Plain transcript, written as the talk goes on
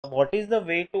What is the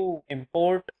way to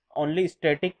import only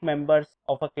static members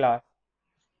of a class?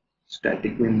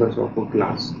 Static members of a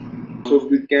class. So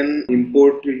we can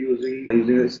import using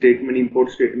a statement,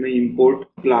 import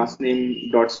class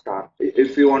name dot star.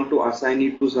 If you want to assign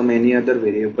it to some any other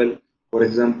variable, for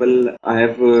example, I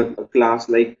have a class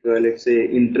like let's say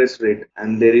interest rate,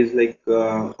 and there is like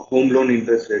home loan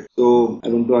interest rate. So I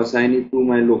want to assign it to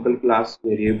my local class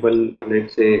variable.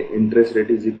 Let's say interest rate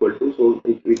is equal to. So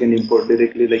we can import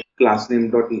directly like class name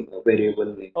dot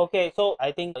variable name. Okay, so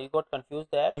I think you got confused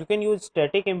there. You can use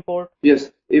static import.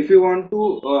 Yes, if you want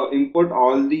to import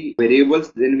all the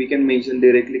variables, then we can mention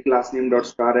directly class name dot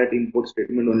star at import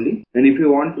statement only. And if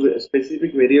you want a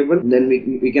specific variable, then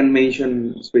we can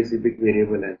mention specific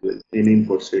variable as well in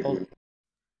import statement. Okay.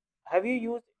 Have you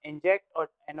used inject or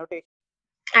annotation?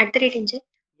 @inject.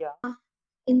 Yeah.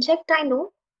 Inject I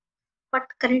know, but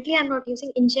currently I'm not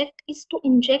using. Inject is to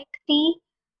inject the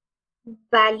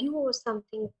value or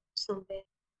something somewhere.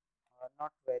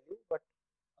 Not value, but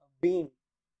bean.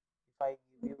 If I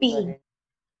give you the Bean. hint.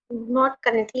 Not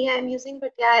currently I'm using,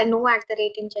 but yeah, I know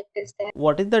 @inject is there.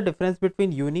 What is the difference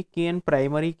between unique key and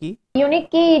primary key? Unique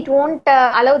key, it won't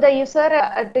allow the user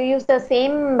to use the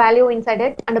same value inside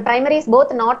it, and the primary is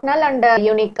both not null and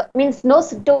unique. Means no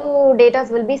two data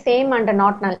will be same and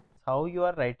not null. How you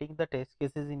are writing the test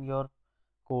cases in your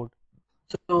code?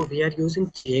 So we are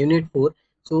using JUnit 4.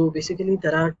 So basically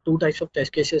there are two types of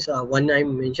test cases. One I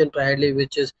mentioned priorly,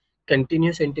 which is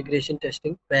continuous integration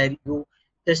testing, where you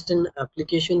test an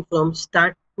application from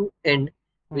start to end,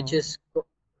 which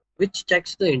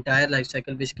checks the entire life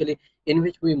cycle, basically, in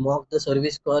which we mock the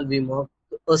service call, we mock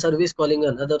a service calling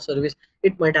another service.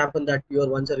 It might happen that your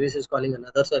one service is calling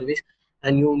another service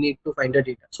and you need to find the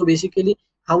data. So basically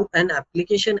how an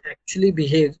application actually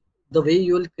behaves, the way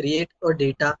you will create a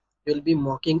data, you will be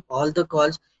mocking all the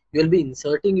calls, you will be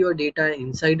inserting your data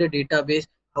inside a database,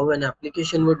 how an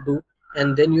application would do,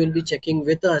 and then you will be checking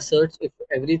with the asserts. If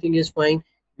everything is fine,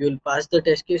 you will pass the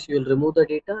test case, you will remove the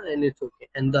data, and it's okay.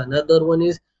 And the another one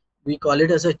is, we call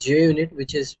it as a JUnit,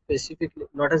 which is specifically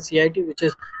not a CIT, which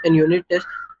is an unit test.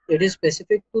 It is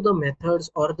specific to the methods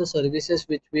or the services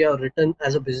which we have written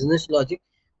as a business logic.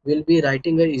 We'll be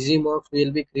writing a easy mocks,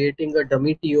 we'll be creating a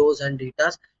dummy TOs and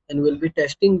datas, and we'll be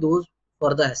testing those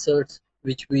for the asserts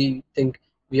which we think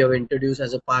we have introduced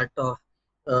as a part of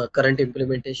current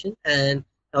implementation. And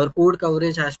our code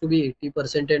coverage has to be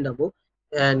 80% and above,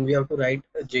 and we have to write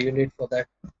a JUnit for that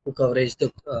to coverage the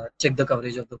check the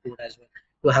coverage of the code as well,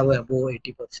 to have above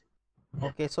 80%.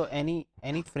 Okay, so any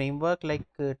framework like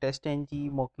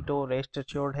TestNG, Mockito, Rest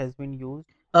Assured has been used?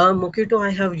 Mockito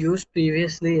I have used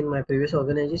previously in my previous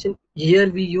organization.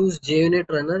 Here we use JUnit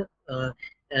Runner,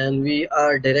 and we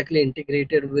are directly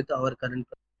integrated with our current.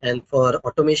 And for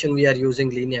automation, we are using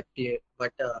LeanFTA,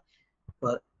 but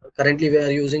currently we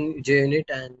are using JUnit,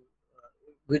 and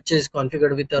which is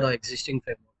configured with our existing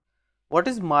framework. What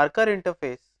is marker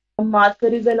interface? Marker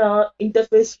is an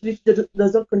interface which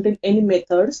doesn't contain any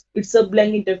methods. It's a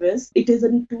blank interface. It is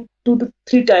in two to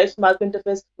three types marker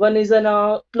interface. One is an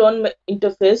clone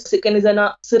interface. Second is an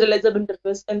serializable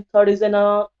interface, and third is an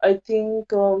I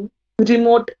think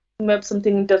remote map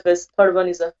something interface. Third one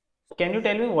is a. Can you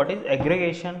tell me what is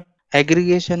aggregation?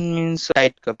 Aggregation means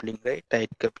tight coupling, right? Tight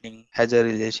coupling has a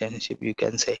relationship, you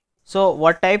can say. So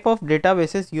what type of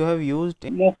databases you have used?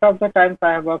 Most of the times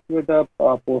I have worked with a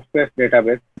Postgres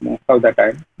database. Most of the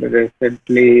time,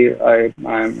 recently I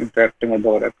am interacting with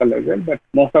Oracle as well. But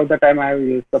most of the time I have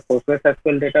used the Postgres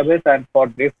SQL database, and for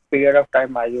this period of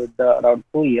time I used around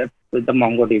 2 years with the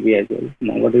MongoDB as well.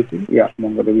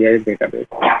 MongoDB as database.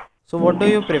 So what do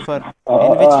you prefer? In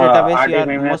which database you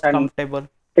are most comfortable?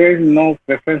 There is no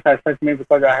preference as such me,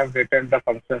 because I have written the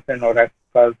functions in Oracle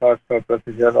or stored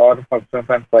procedure or functions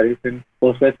and queries in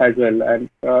Postgres as well, and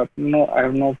no, I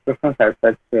have no preference as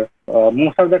such.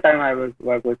 Most of the time I will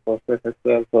work with Postgres as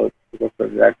well, so because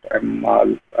of that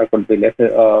I could be less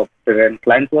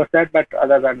inclined towards that, but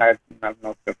other than that I have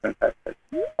no preference as such,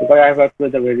 because I have worked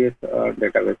with the various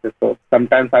databases. So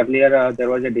sometimes earlier there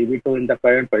was a DB2 in the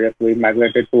current project, we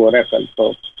migrated to Oracle,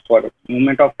 so for a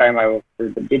moment of time I worked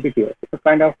with the DB2. So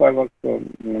kind of I work,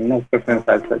 no preference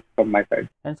as such from my side.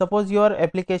 And suppose your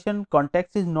application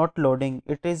context is not loading,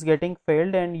 it is getting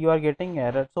failed and you are getting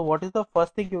error. So what is the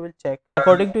first thing you will check?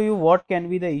 According to you, what can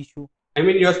be the issue? I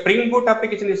mean, your Spring Boot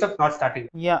application is not starting.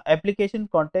 Yeah, application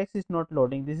context is not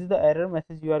loading. This is the error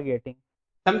message you are getting.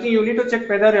 Something you need to check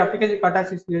whether your application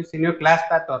context is in your class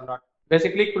path or not.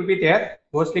 Basically, it could be there.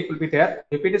 Mostly, it could be there.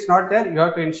 If it is not there, you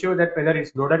have to ensure that whether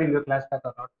it's loaded in your class path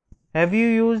or not. Have you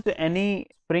used any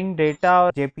Spring Data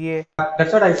or JPA?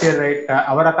 That's what I say, right?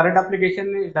 Our current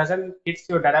application doesn't hit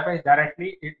your database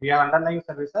directly. We have underlying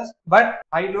services, but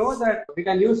I know that we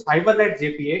can use Hibernate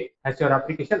JPA as your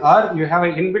application, or you have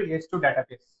an inbuilt H2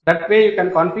 database. That way, you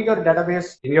can configure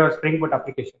database in your Spring Boot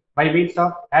application by means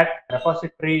of add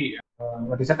repository.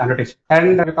 Annotation,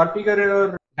 and you configure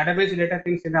your database related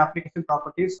things in the application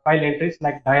properties, file entries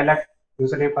like dialect,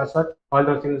 username, password, all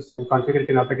those things configured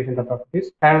in application properties.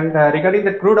 And regarding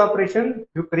the CRUD operation,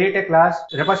 you create a class,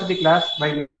 repository class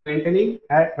by mentioning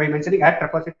at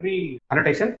repository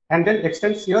annotation, and then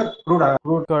extends your CRUD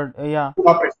Yeah.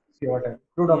 operations.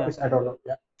 CRUD Yeah. operation, I don't know.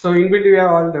 Yeah. So in build, you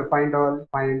have all the find,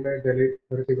 delete,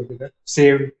 everything will be there.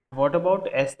 Saved. What about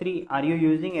S3? Are you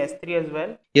using S3 as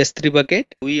well? S3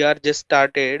 bucket, we are just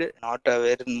started, not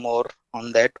aware more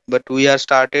on that, but we are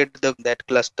started that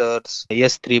clusters,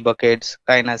 S3 buckets,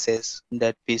 kinases,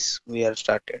 that piece we are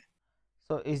started.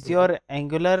 So is your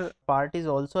Angular part is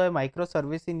also a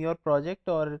microservice in your project,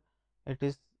 or it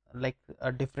is like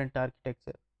a different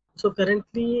architecture? So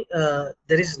currently,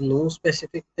 there is no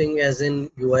specific thing as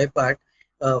in UI part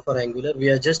for Angular. We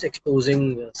are just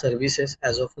exposing services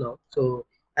as of now. So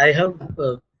I have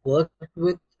worked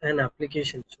with an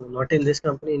application, so not in this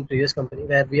company, in previous company,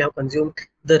 where we have consumed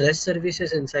the REST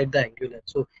services inside the Angular.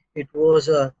 So it was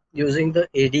using the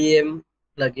ADM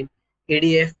plugin,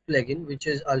 ADF plugin, which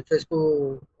is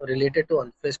Alfresco, related to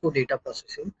Alfresco data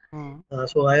processing.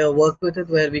 So I have worked with it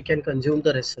where we can consume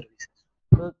the REST services.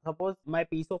 So suppose my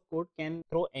piece of code can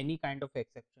throw any kind of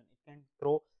exception. It can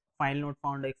throw file not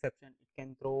found exception. It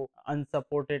can throw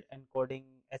unsupported encoding,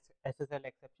 SSL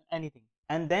exception, anything.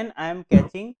 And then I am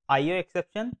catching IO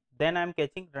exception. Then I am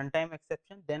catching runtime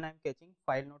exception. Then I am catching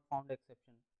file not found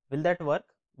exception. Will that work?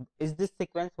 Is this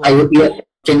sequence work?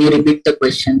 Can you repeat the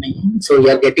question? So you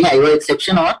are getting IO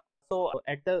exception, or? So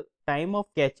at the time of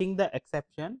catching the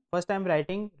exception, first I am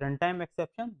writing runtime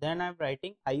exception. Then I am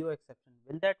writing IO exception.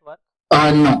 Will that work?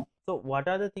 No. So what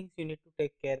are the things you need to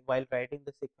take care while writing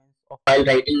the sequence of? While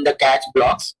writing the catch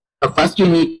blocks, first you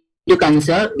need to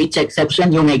consider which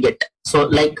exception you may get. So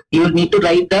like you need to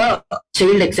write the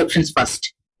child exceptions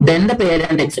first, then the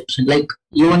parent exception. Like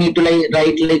you need to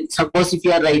write like, suppose if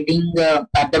you are writing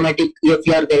arithmetic, if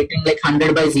you are writing like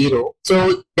 100 by 0,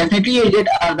 so definitely you will get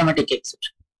arithmetic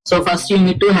exception. So first you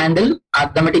need to handle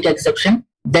arithmetic exception,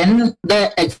 then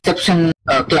the exception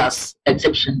class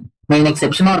exception, main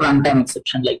exception or runtime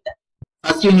exception, like that.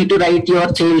 First you need to write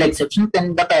your child exception,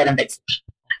 then the parent exception.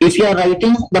 If you are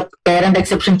writing the parent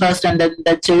exception first and then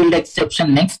the child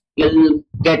exception next, you'll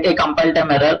get a compile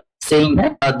time error saying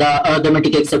that the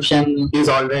arithmetic exception is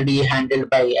already handled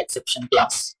by exception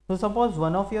class. So suppose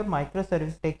one of your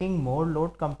microservices taking more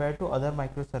load compared to other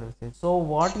microservices. So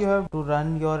what you have to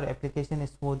run your application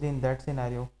smoothly in that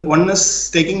scenario? One is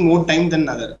taking more time than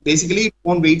other. Basically, it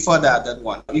won't wait for the other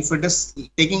one. If it is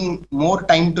taking more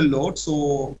time to load,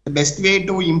 so the best way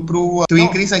to improve, to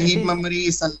increase a heap memory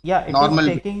is normal.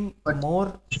 It is taking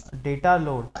more data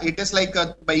load. It is like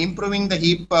by improving the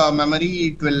heap memory,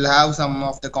 it will have some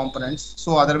of the components.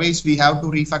 So otherwise, we have to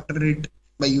refactor it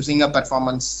by using a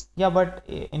performance. Yeah, but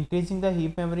increasing the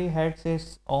heap memory has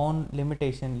its own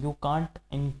limitation. You can't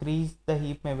increase the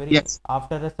heap memory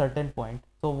after a certain point.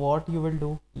 So what you will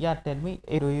do? Yeah, tell me,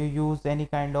 do you use any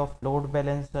kind of load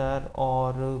balancer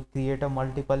or create a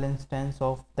multiple instance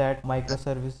of that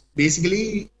microservice?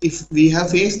 Basically, if we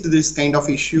have faced this kind of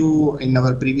issue in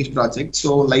our previous project,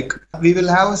 so like we will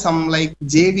have some like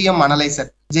JBM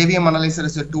Analyzer. JBM Analyzer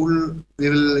is a tool.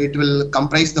 It will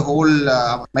comprise the whole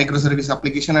microservice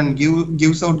application and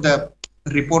gives out the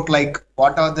report like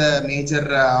what are the major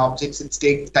objects it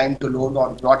takes time to load, or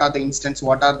what are the instance,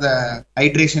 what are the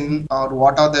iteration, or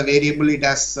what are the variable it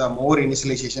has more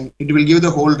initialization. It will give the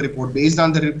whole report. Based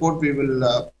on the report, we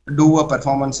will do a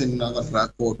performance in our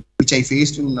code, which I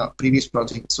faced in previous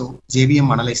project. So JBM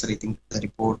Analyzer, I think the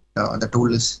report, the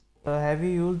tool is. Have you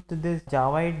used this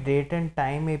Java date and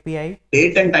time API?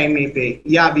 Date and time API.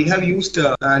 Yeah, we have used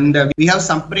and we have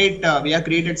separate. We have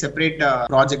created separate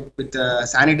project with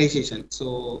sanitation.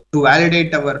 So to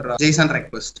validate our JSON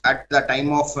request at the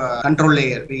time of control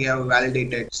layer, we have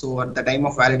validated. So at the time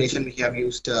of validation, we have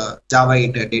used Java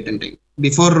date and time.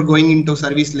 Before going into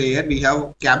service layer, we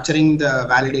have capturing the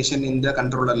validation in the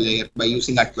controller layer by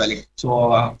using @valid.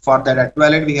 So for that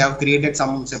 @valid, we have created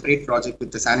some separate project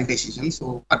with the sanitation.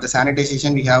 So at the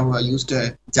sanitation, we have used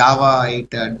Java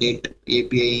 8 date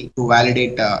API to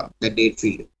validate the date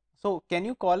field. So can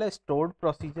you call a stored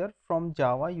procedure from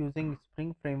Java using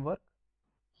Spring Framework?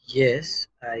 Yes,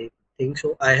 I think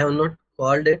so. I have not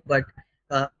called it, but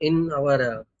in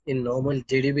our in normal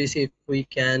JDBC, if we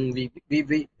can, we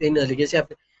in a legacy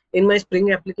In my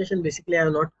Spring application, basically I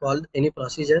have not called any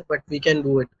procedure, but we can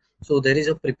do it. So there is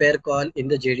a prepare call in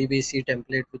the JDBC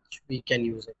template which we can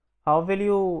use it. How will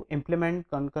you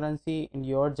implement concurrency in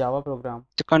your Java program?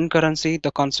 The concurrency,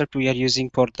 the concept we are using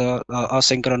for the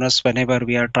asynchronous, whenever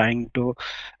we are trying to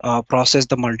process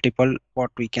the multiple, what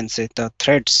we can say, the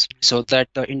threads, so that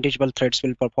the individual threads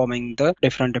will performing the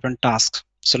different tasks.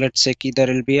 So let's say there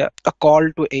will be a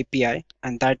call to API,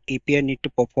 and that API need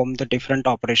to perform the different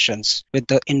operations with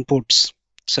the inputs.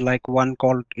 So like one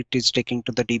call, it is taking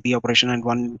to the DB operation, and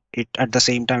one it at the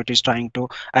same time it is trying to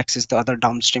access the other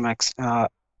downstream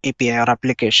API or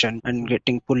application and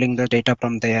pulling the data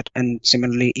from there. And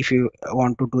similarly, if you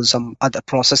want to do some other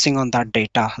processing on that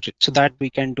data, so that we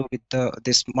can do with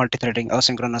this multi-threading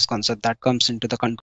asynchronous concept that comes into the